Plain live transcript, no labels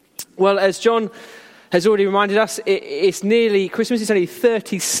Well, as John has already reminded us, it's nearly Christmas. It's only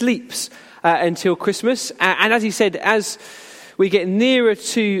 30 sleeps until Christmas. And as he said, as we get nearer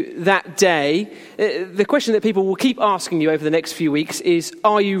to that day, the question that people will keep asking you over the next few weeks is,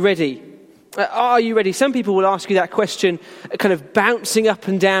 are you ready? Are you ready? Some people will ask you that question kind of bouncing up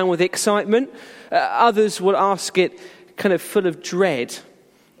and down with excitement. Others will ask it kind of full of dread.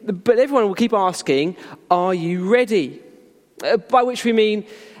 But everyone will keep asking, are you ready? By which we mean,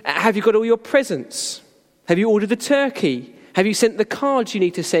 have you got all your presents? Have you ordered the turkey? Have you sent the cards you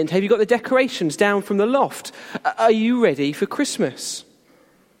need to send? Have you got the decorations down from the loft? Are you ready for Christmas?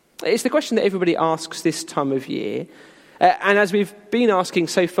 It's the question that everybody asks this time of year. And as we've been asking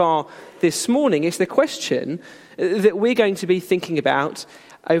so far this morning, it's the question that we're going to be thinking about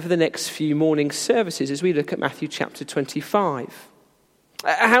over the next few morning services as we look at Matthew chapter 25.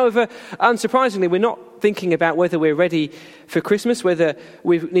 However, unsurprisingly, we're not thinking about whether we're ready for Christmas, whether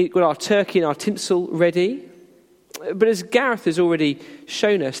we've got our turkey and our tinsel ready. But as Gareth has already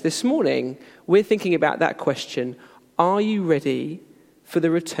shown us this morning, we're thinking about that question, are you ready for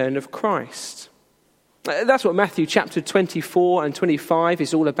the return of Christ? That's what Matthew chapter 24 and 25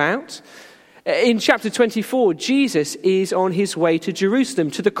 is all about. In chapter 24, Jesus is on his way to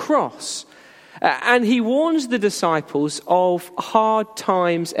Jerusalem, to the cross. And he warns the disciples of hard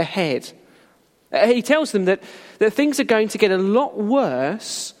times ahead. He tells them that things are going to get a lot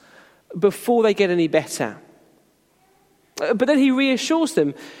worse before they get any better. But then he reassures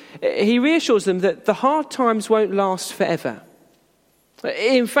them that the hard times won't last forever.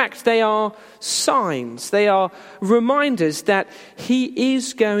 In fact, they are signs, they are reminders that he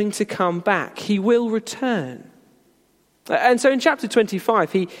is going to come back. He will return. And so in chapter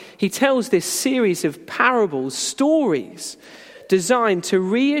 25, he tells this series of parables, stories, designed to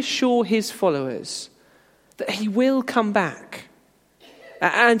reassure his followers that he will come back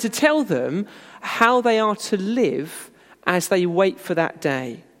and to tell them how they are to live as they wait for that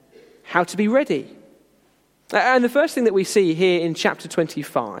day, how to be ready. And the first thing that we see here in chapter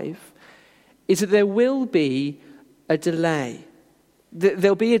 25 is that there will be a delay.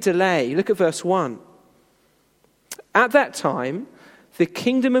 There'll be a delay. Look at verse 1. At that time, the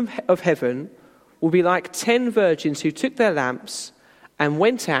kingdom of heaven will be like 10 virgins who took their lamps and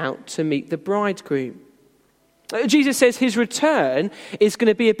went out to meet the bridegroom. Jesus says his return is going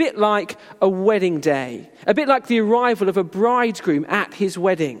to be a bit like a wedding day, a bit like the arrival of a bridegroom at his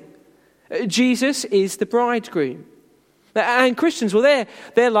wedding. Jesus is the bridegroom. And Christians, well,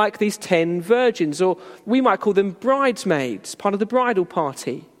 they're like these 10 virgins, or we might call them bridesmaids, part of the bridal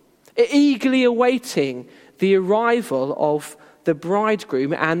party, eagerly awaiting the arrival of the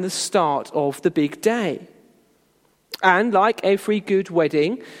bridegroom and the start of the big day. And like every good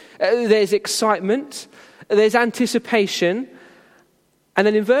wedding, there's excitement, there's anticipation, and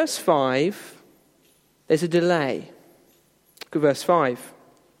then in verse 5, there's a delay. Look at verse 5.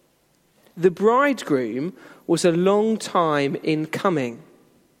 The bridegroom was a long time in coming,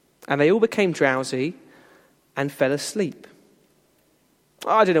 and they all became drowsy and fell asleep.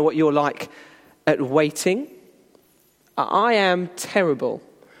 I don't know what you're like at waiting. I am terrible.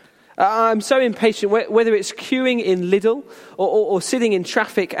 I'm so impatient, whether it's queuing in Lidl or sitting in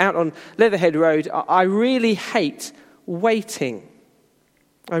traffic out on Leatherhead Road. I really hate waiting.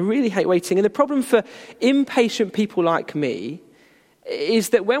 I really hate waiting. And the problem for impatient people like me is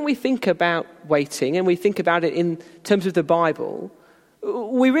that when we think about waiting and we think about it in terms of the Bible,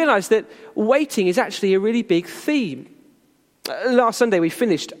 we realize that waiting is actually a really big theme. Last Sunday we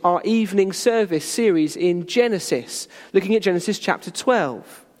finished our evening service series in Genesis, looking at Genesis chapter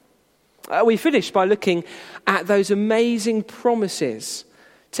 12. We finished by looking at those amazing promises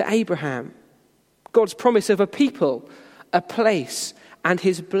to Abraham. God's promise of a people, a place, and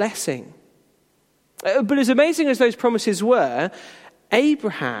his blessing. But as amazing as those promises were,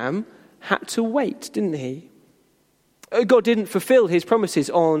 Abraham had to wait, didn't he? God didn't fulfill his promises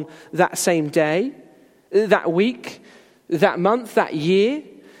on that same day, that week, that month, that year.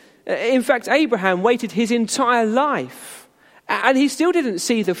 In fact, Abraham waited his entire life, and he still didn't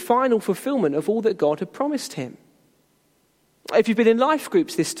see the final fulfillment of all that God had promised him. If you've been in life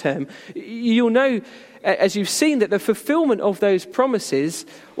groups this term, you'll know, as you've seen, that the fulfillment of those promises,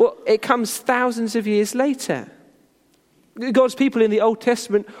 well, it comes thousands of years later. God's people in the Old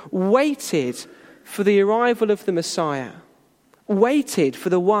Testament waited for the arrival of the Messiah, waited for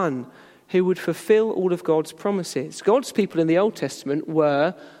the one who would fulfill all of God's promises. God's people in the Old Testament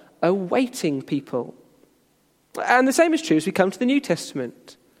were a waiting people. And the same is true as we come to the New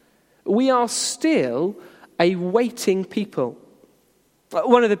Testament. We are still a waiting people.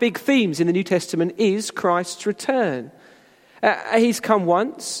 One of the big themes in the New Testament is Christ's return. He's come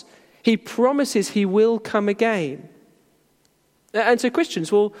once, He promises he will come again. And so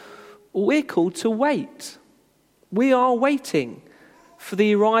Christians, well, we're called to wait. We are waiting for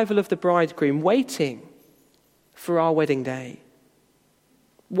the arrival of the bridegroom, waiting for our wedding day.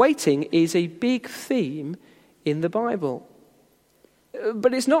 Waiting is a big theme in the Bible.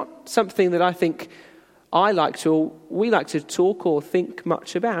 But it's not something that I think we like to talk or think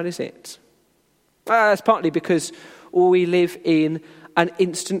much about, is it? That's partly because we live in an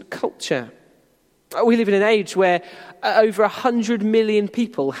instant culture. We live in an age where over 100 million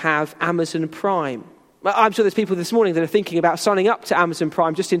people have Amazon Prime. I'm sure there's people this morning that are thinking about signing up to Amazon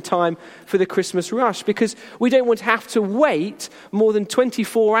Prime just in time for the Christmas rush, because we don't want to have to wait more than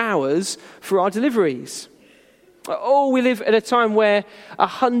 24 hours for our deliveries. Or we live at a time where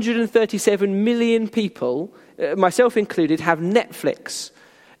 137 million people, myself included, have Netflix,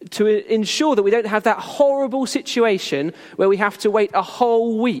 to ensure that we don't have that horrible situation where we have to wait a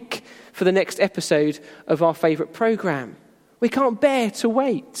whole week for the next episode of our favourite programme. We can't bear to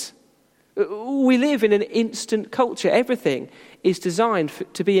wait. We live in an instant culture. Everything is designed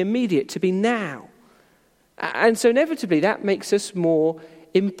to be immediate, to be now. And so inevitably that makes us more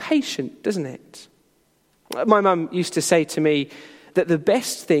impatient, doesn't it? My mum used to say to me that the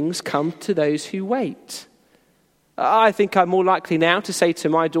best things come to those who wait. I think I'm more likely now to say to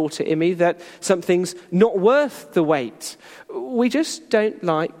my daughter Imi that something's not worth the wait. We just don't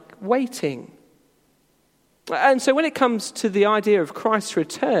like waiting. And so when it comes to the idea of Christ's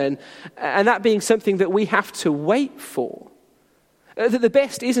return, and that being something that we have to wait for, that the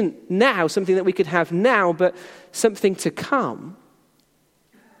best isn't now, something that we could have now, but something to come,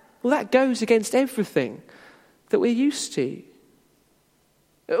 well, that goes against everything that we're used to.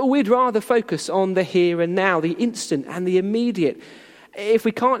 We'd rather focus on the here and now, the instant and the immediate. If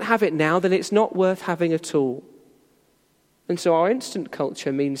we can't have it now, then it's not worth having at all. And so our instant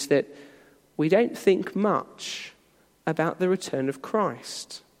culture means that we don't think much about the return of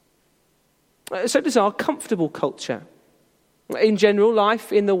Christ. So does our comfortable culture. In general,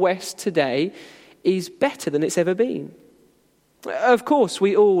 life in the West today is better than it's ever been. Of course,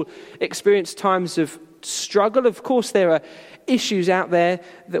 we all experience times of struggle. Of course, there are issues out there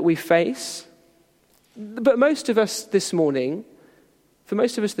that we face. But for most of us this morning,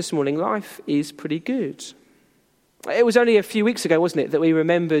 life is pretty good. It was only a few weeks ago, wasn't it, that we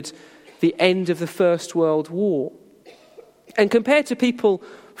remembered the end of the First World War. And compared to people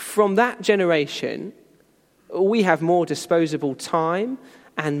from that generation, we have more disposable time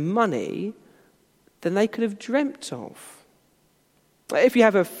and money than they could have dreamt of. If you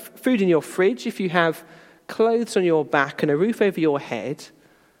have food in your fridge, if you have clothes on your back and a roof over your head,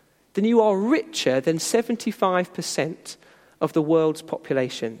 then you are richer than 75% of the world's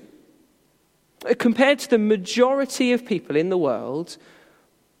population. Compared to the majority of people in the world,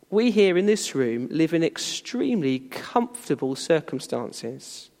 we here in this room live in extremely comfortable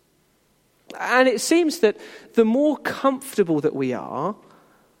circumstances. And it seems that the more comfortable that we are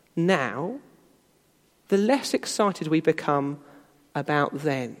now, the less excited we become about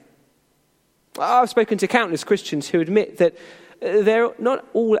then. I've spoken to countless Christians who admit that they're not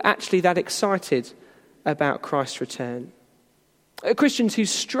all actually that excited about Christ's return. Christians who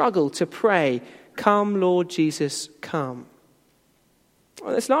struggle to pray, "Come, Lord Jesus, come."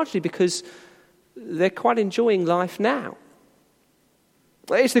 Well, that's largely because they're quite enjoying life now.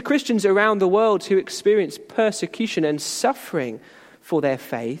 It's the Christians around the world who experience persecution and suffering for their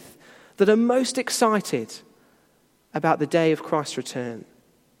faith that are most excited about the day of Christ's return.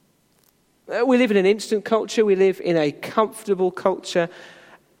 We live in an instant culture, we live in a comfortable culture,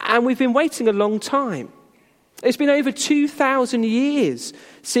 and we've been waiting a long time. It's been over 2,000 years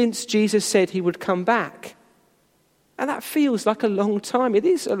since Jesus said he would come back. And that feels like a long time. It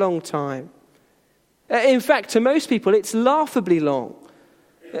is a long time. In fact, to most people, it's laughably long.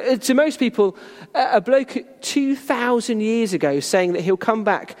 To most people, a bloke 2,000 years ago saying that he'll come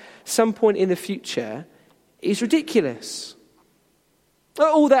back some point in the future is ridiculous.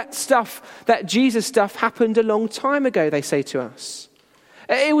 All that stuff, that Jesus stuff, happened a long time ago, they say to us.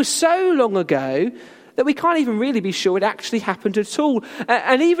 It was so long ago that we can't even really be sure it actually happened at all.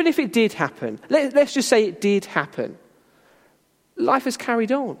 And even if it did happen, let's just say it did happen, life has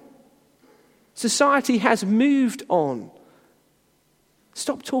carried on. Society has moved on.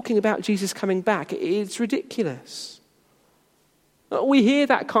 Stop talking about Jesus coming back. It's ridiculous. We hear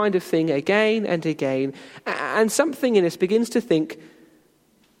that kind of thing again and again, and something in us begins to think,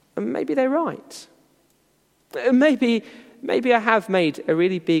 maybe they're right. Maybe I have made a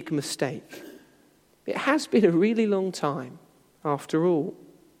really big mistake. It has been a really long time, after all.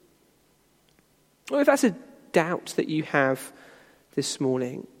 Well, if that's a doubt that you have this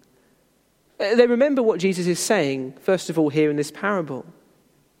morning, They remember what Jesus is saying, first of all, here in this parable.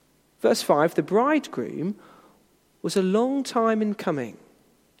 Verse 5, the bridegroom was a long time in coming.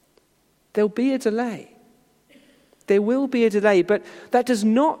 There'll be a delay. There will be a delay, but that does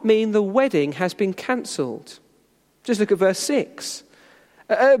not mean the wedding has been cancelled. Just look at verse 6.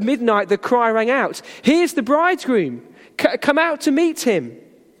 At midnight, the cry rang out, "Here's the bridegroom. Come out to meet him."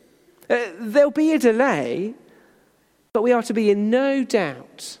 There'll be a delay, but we are to be in no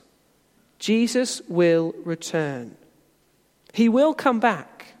doubt. Jesus will return. He will come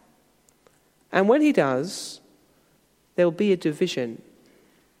back. And when he does, there'll be a division.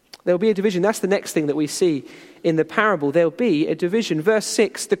 There'll be a division. That's the next thing that we see in the parable. There'll be a division. Verse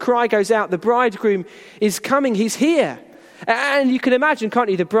 6, the cry goes out, the bridegroom is coming, he's here. And you can imagine, can't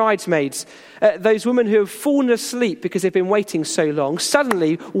you, the bridesmaids, those women who have fallen asleep because they've been waiting so long,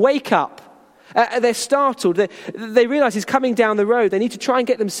 suddenly wake up. They're startled. They realize he's coming down the road. They need to try and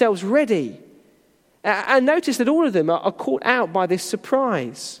get themselves ready. And notice that all of them are caught out by this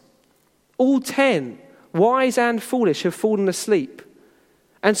surprise. All 10, wise and foolish, have fallen asleep.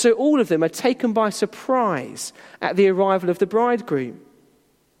 And so all of them are taken by surprise at the arrival of the bridegroom.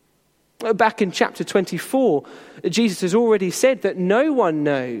 Back in chapter 24, Jesus has already said that no one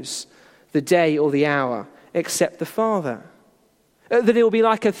knows the day or the hour except the Father. That it will be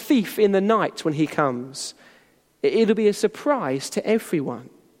like a thief in the night when he comes. It'll be a surprise to everyone.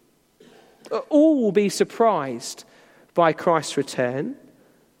 All will be surprised by Christ's return,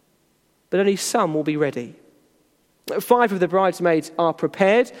 but only some will be ready. 5 of the bridesmaids are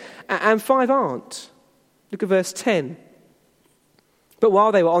prepared, and 5 aren't. Look at verse 10. But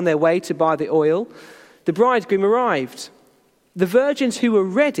while they were on their way to buy the oil, the bridegroom arrived. The virgins who were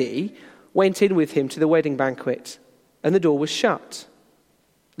ready went in with him to the wedding banquet, and the door was shut.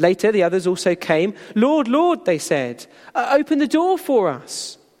 Later, the others also came. "Lord, Lord," they said, "open the door for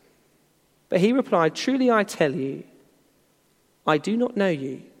us." But he replied, "Truly I tell you, I do not know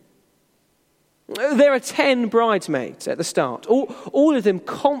you." There are 10 bridesmaids at the start. All of them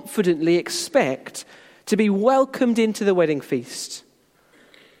confidently expect to be welcomed into the wedding feast.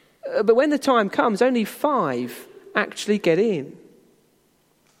 But when the time comes, only 5 actually get in.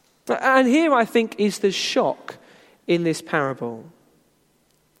 And here, I think, is the shock in this parable.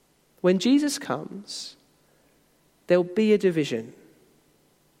 When Jesus comes, there'll be a division.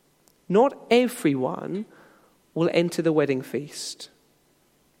 Not everyone will enter the wedding feast.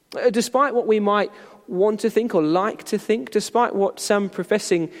 Despite what we might want to think or like to think, despite what some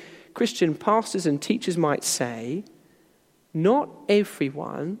professing Christian pastors and teachers might say, not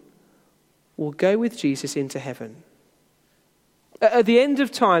everyone will go with Jesus into heaven. At the end of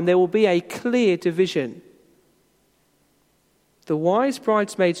time, there will be a clear division. The wise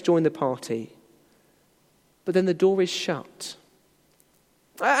bridesmaids join the party, but then the door is shut.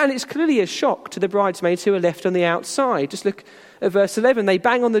 And it's clearly a shock to the bridesmaids who are left on the outside. Just look at verse 11. They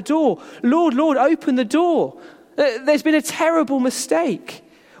bang on the door. "Lord, Lord, open the door. There's been a terrible mistake.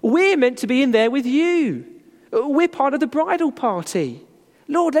 We're meant to be in there with you. We're part of the bridal party.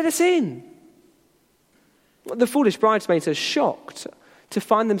 Lord, let us in." The foolish bridesmaids are shocked to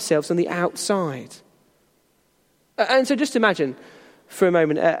find themselves on the outside. And so just imagine for a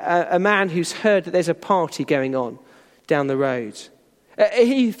moment a man who's heard that there's a party going on down the road.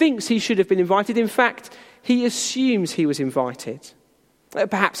 He thinks he should have been invited. In fact, he assumes he was invited.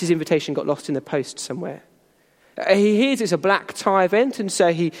 Perhaps his invitation got lost in the post somewhere. He hears it's a black tie event, and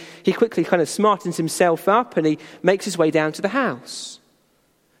so he quickly kind of smartens himself up and he makes his way down to the house.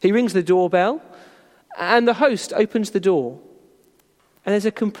 He rings the doorbell, and the host opens the door, and there's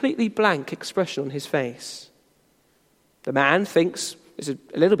a completely blank expression on his face. The man thinks it's a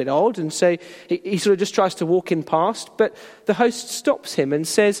little bit odd, and so he sort of just tries to walk in past, but the host stops him and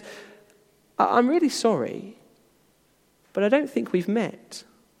says, "I'm really sorry, but I don't think we've met.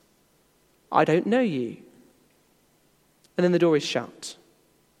 I don't know you." And then the door is shut.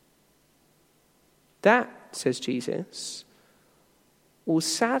 That, says Jesus, will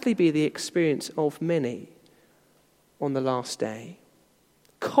sadly be the experience of many on the last day,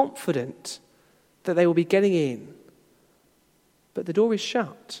 confident that they will be getting in, but the door is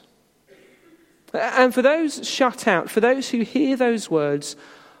shut. And for those shut out, for those who hear those words,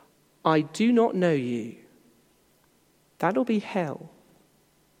 "I do not know you," that'll be hell.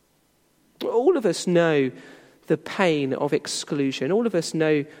 All of us know the pain of exclusion. All of us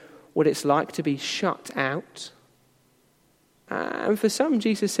know what it's like to be shut out. And for some,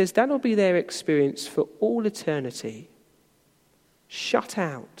 Jesus says that'll be their experience for all eternity. Shut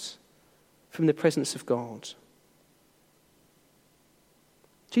out from the presence of God.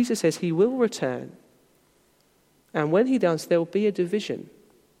 Jesus says he will return. And when he does, there will be a division.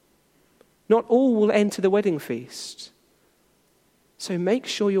 Not all will enter the wedding feast. So make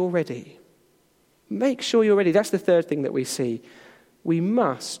sure you're ready. Make sure you're ready. That's the third thing that we see. We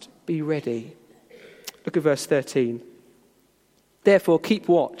must be ready. Look at verse 13. Therefore, keep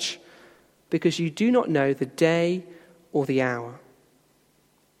watch, because you do not know the day or the hour.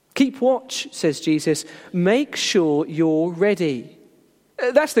 Keep watch, says Jesus. Make sure you're ready.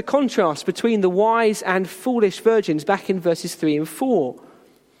 That's the contrast between the wise and foolish virgins back in verses 3 and 4.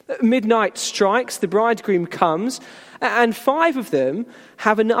 Midnight strikes, the bridegroom comes, and 5 of them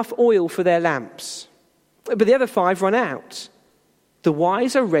have enough oil for their lamps. But the other 5 run out. The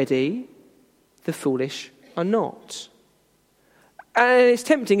wise are ready, the foolish are not. And it's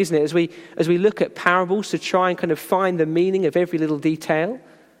tempting, isn't it, as we look at parables to try and kind of find the meaning of every little detail.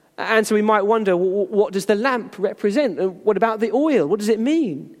 And so we might wonder, what does the lamp represent? What about the oil? What does it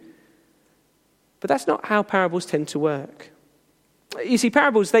mean? But that's not how parables tend to work. You see,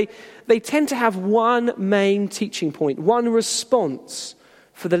 parables, they tend to have one main teaching point, one response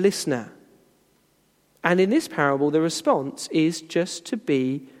for the listener. And in this parable, the response is just to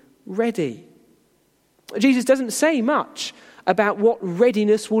be ready. Jesus doesn't say much about what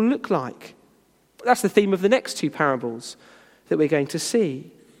readiness will look like. That's the theme of the next 2 parables that we're going to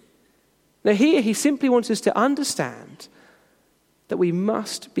see. Now here, he simply wants us to understand that we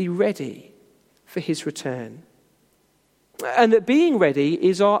must be ready for his return. And that being ready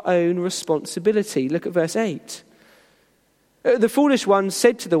is our own responsibility. Look at verse 8. The foolish ones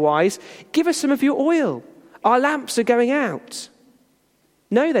said to the wise, "Give us some of your oil. Our lamps are going out."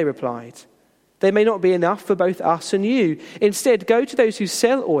 "No," they replied. "There may not be enough for both us and you. Instead, go to those who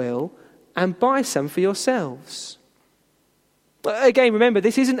sell oil and buy some for yourselves." Again, remember,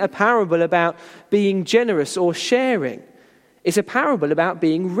 this isn't a parable about being generous or sharing. It's a parable about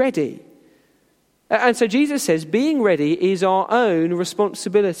being ready. And so Jesus says being ready is our own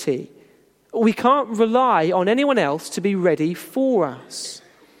responsibility. We can't rely on anyone else to be ready for us.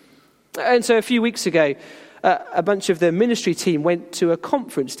 And so a few weeks ago, a bunch of the ministry team went to a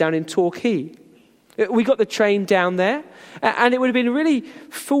conference down in Torquay. We got the train down there, and it would have been really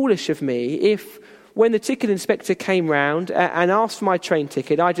foolish of me if, when the ticket inspector came round and asked for my train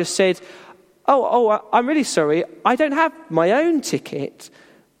ticket, I just said, oh, I'm really sorry, I don't have my own ticket,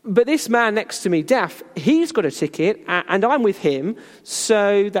 but this man next to me, Daff, he's got a ticket, and I'm with him,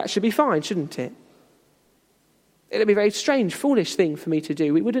 so that should be fine, shouldn't it? It'd be a very strange, foolish thing for me to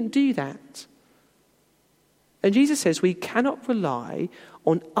do. We wouldn't do that. And Jesus says we cannot rely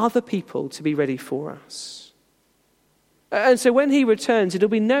on other people to be ready for us. And so when he returns, it'll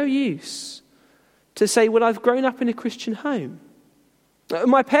be no use to say, well, I've grown up in a Christian home.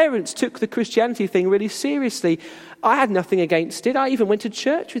 My parents took the Christianity thing really seriously. I had nothing against it. I even went to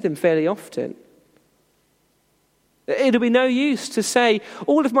church with them fairly often. It'll be no use to say,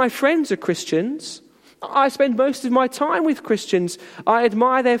 all of my friends are Christians. I spend most of my time with Christians. I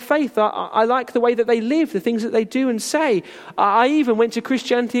admire their faith. I like the way that they live, the things that they do and say. I even went to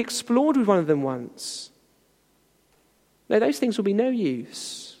Christianity Explored with one of them once. No, those things will be no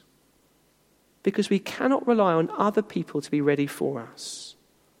use, because we cannot rely on other people to be ready for us.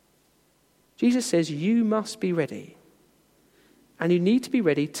 Jesus says you must be ready, and you need to be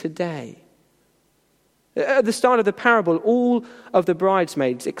ready today. At the start of the parable, all of the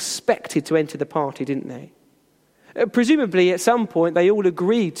bridesmaids expected to enter the party, didn't they? Presumably, at some point, they all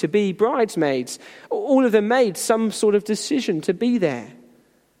agreed to be bridesmaids. All of them made some sort of decision to be there.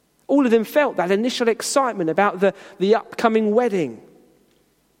 All of them felt that initial excitement about the upcoming wedding.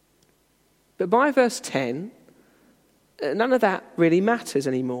 But by verse 10, none of that really matters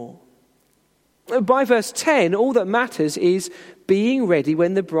anymore. By verse 10, all that matters is being ready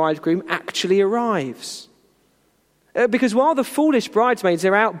when the bridegroom actually arrives. Because while the foolish bridesmaids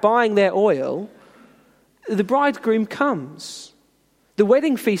are out buying their oil, the bridegroom comes. The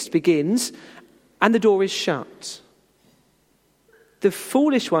wedding feast begins and the door is shut. The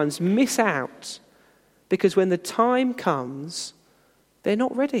foolish ones miss out because when the time comes, they're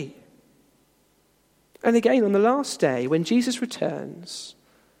not ready. And again, on the last day, when Jesus returns,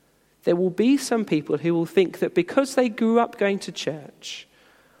 there will be some people who will think that because they grew up going to church,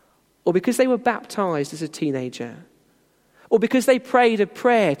 or because they were baptized as a teenager, or because they prayed a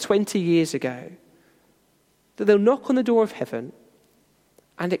prayer 20 years ago, that they'll knock on the door of heaven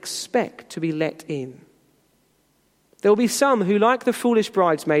and expect to be let in. There will be some who, like the foolish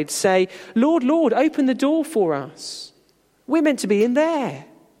bridesmaids, say, "Lord, Lord, open the door for us. We're meant to be in there."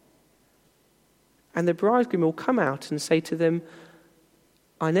 And the bridegroom will come out and say to them,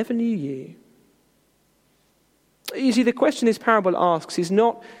 "I never knew you." You see, the question this parable asks is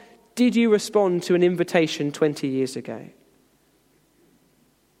not, did you respond to an invitation 20 years ago?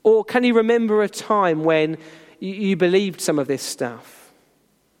 Or can you remember a time when you believed some of this stuff?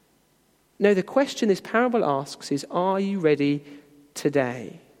 No, the question this parable asks is, are you ready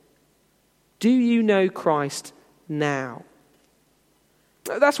today? Do you know Christ now?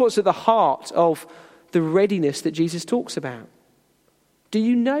 That's what's at the heart of the readiness that Jesus talks about. Do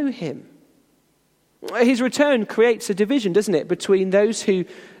you know him? His return creates a division, doesn't it, between those who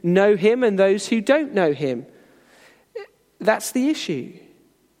know him and those who don't know him. That's the issue.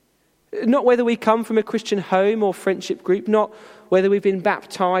 Not whether we come from a Christian home or friendship group, not whether we've been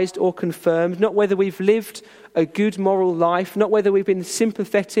baptized or confirmed, not whether we've lived a good moral life, not whether we've been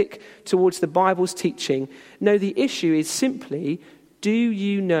sympathetic towards the Bible's teaching. No, the issue is simply, do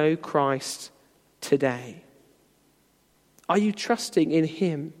you know Christ today? Are you trusting in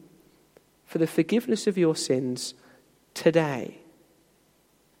him for the forgiveness of your sins today?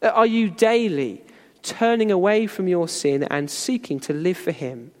 Are you daily turning away from your sin and seeking to live for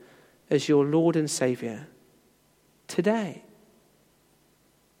him as your Lord and Saviour today?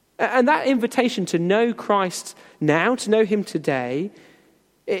 And that invitation to know Christ now, to know him today,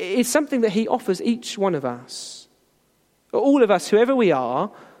 is something that he offers each one of us. All of us, whoever we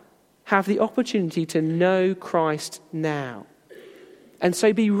are, have the opportunity to know Christ now. And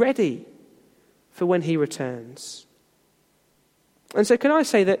so be ready for when he returns. And so can I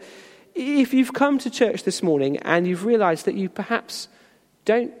say that if you've come to church this morning and you've realised that you perhaps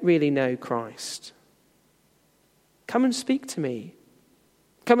don't really know Christ, come and speak to me.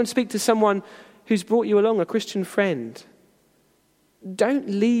 Come and speak to someone who's brought you along, a Christian friend. Don't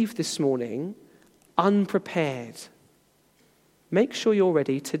leave this morning unprepared. Make sure you're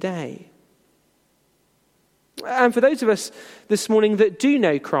ready today. And for those of us this morning that do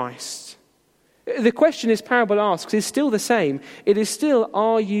know Christ, the question this parable asks is still the same. It is still,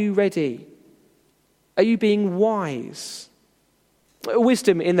 are you ready? Are you being wise?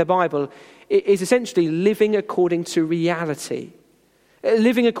 Wisdom in the Bible is essentially living according to reality.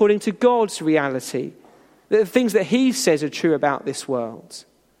 Living according to God's reality. The things that he says are true about this world.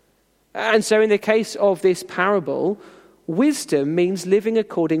 And so in the case of this parable, wisdom means living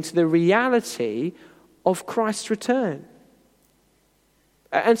according to the reality of Christ's return.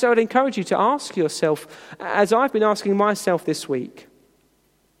 And so I'd encourage you to ask yourself, as I've been asking myself this week,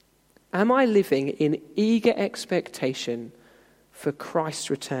 am I living in eager expectation for Christ's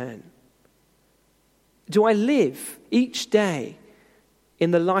return? Do I live each day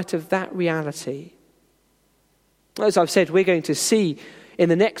in the light of that reality? As I've said, we're going to see in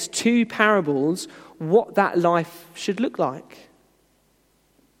the next two parables what that life should look like.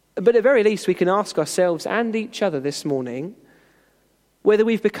 But at very least, we can ask ourselves and each other this morning whether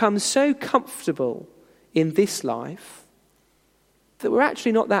we've become so comfortable in this life that we're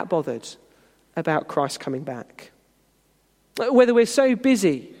actually not that bothered about Christ coming back. Whether we're so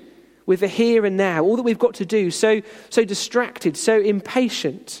busy with the here and now, all that we've got to do, so distracted, so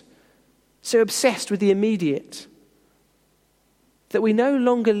impatient, so obsessed with the immediate, that we no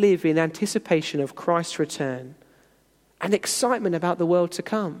longer live in anticipation of Christ's return and excitement about the world to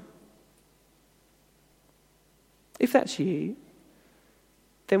come. If that's you,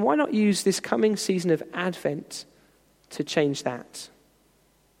 then why not use this coming season of Advent to change that?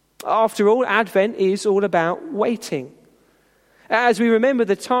 After all, Advent is all about waiting. As we remember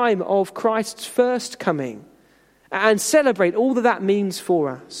the time of Christ's first coming and celebrate all that means for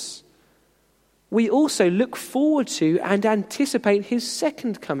us, we also look forward to and anticipate his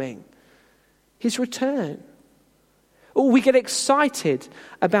second coming, his return. Or we get excited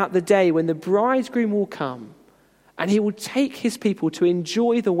about the day when the bridegroom will come and he will take his people to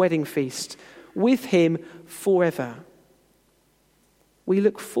enjoy the wedding feast with him forever. We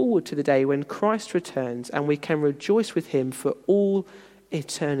look forward to the day when Christ returns and we can rejoice with him for all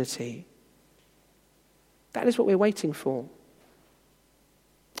eternity. That is what we're waiting for.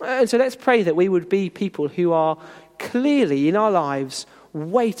 And so let's pray that we would be people who are clearly in our lives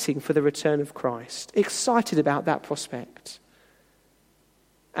waiting for the return of Christ, excited about that prospect.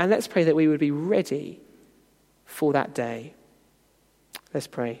 And let's pray that we would be ready for that day. Let's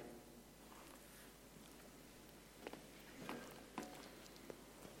pray.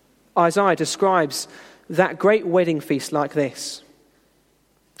 Isaiah describes that great wedding feast like this.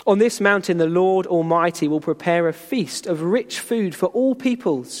 On this mountain, the Lord Almighty will prepare a feast of rich food for all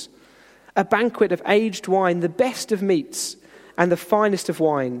peoples, a banquet of aged wine, the best of meats, and the finest of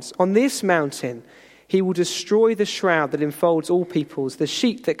wines. On this mountain, he will destroy the shroud that enfolds all peoples, the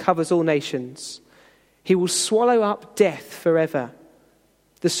sheet that covers all nations. He will swallow up death forever.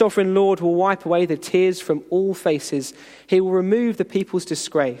 The sovereign Lord will wipe away the tears from all faces. He will remove the people's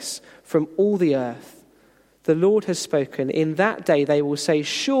disgrace from all the earth. The Lord has spoken. In that day they will say,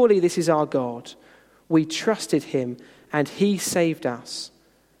 surely this is our God. We trusted him and he saved us.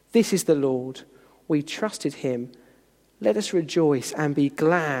 This is the Lord. We trusted him. Let us rejoice and be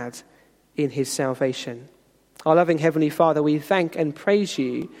glad in his salvation. Our loving Heavenly Father, we thank and praise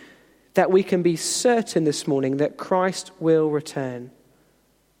you that we can be certain this morning that Christ will return.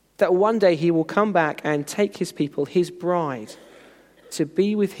 That one day he will come back and take his people, his bride, to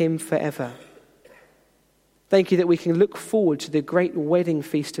be with him forever. Thank you that we can look forward to the great wedding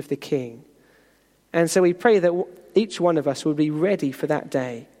feast of the King. And so we pray that each one of us will be ready for that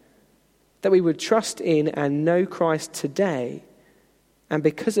day, that we would trust in and know Christ today, and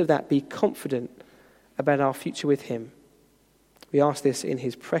because of that be confident about our future with him. We ask this in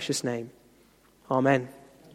his precious name. Amen.